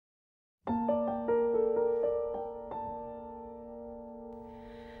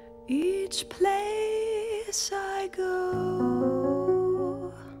each place I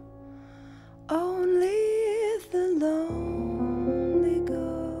go, only the lonely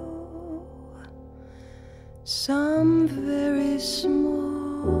go. Some very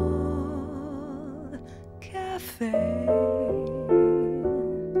small cafe,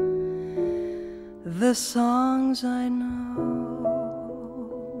 the songs I know,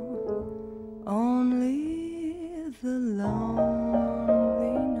 only the lonely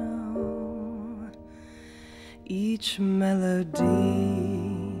know. Each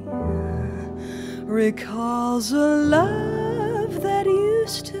melody recalls a love that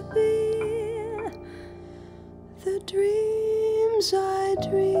used to be. The dreams I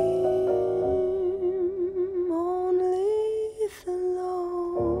dream, only the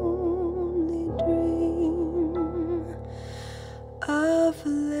lonely dream of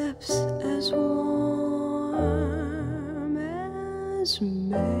lips as warm as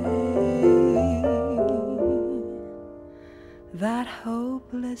May. That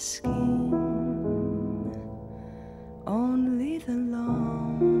hopeless scheme, only the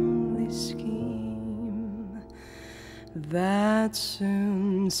lonely scheme, that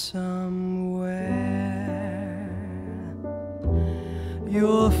soon somewhere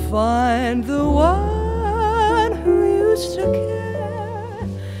you'll find the one who used to care,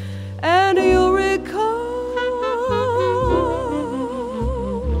 and you'll recall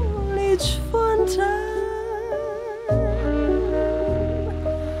each fun time,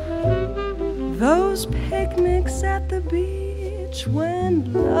 those picnics at the beach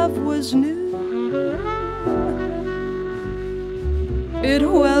when love was new. It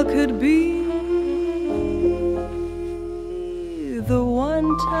well could be the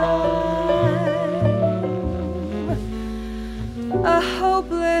one time a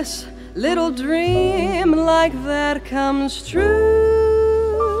hopeless little dream like that comes true.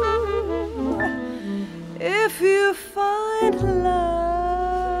 If you find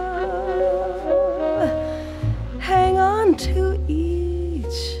love, hang on to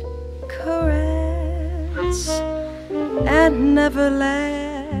each caress and never let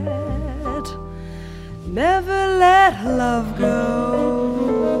love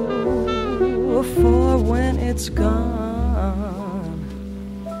go, for when it's gone,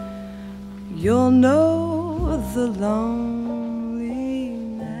 you'll know the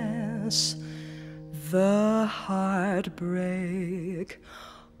loneliness, the heartbreak.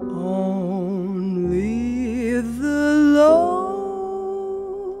 Oh,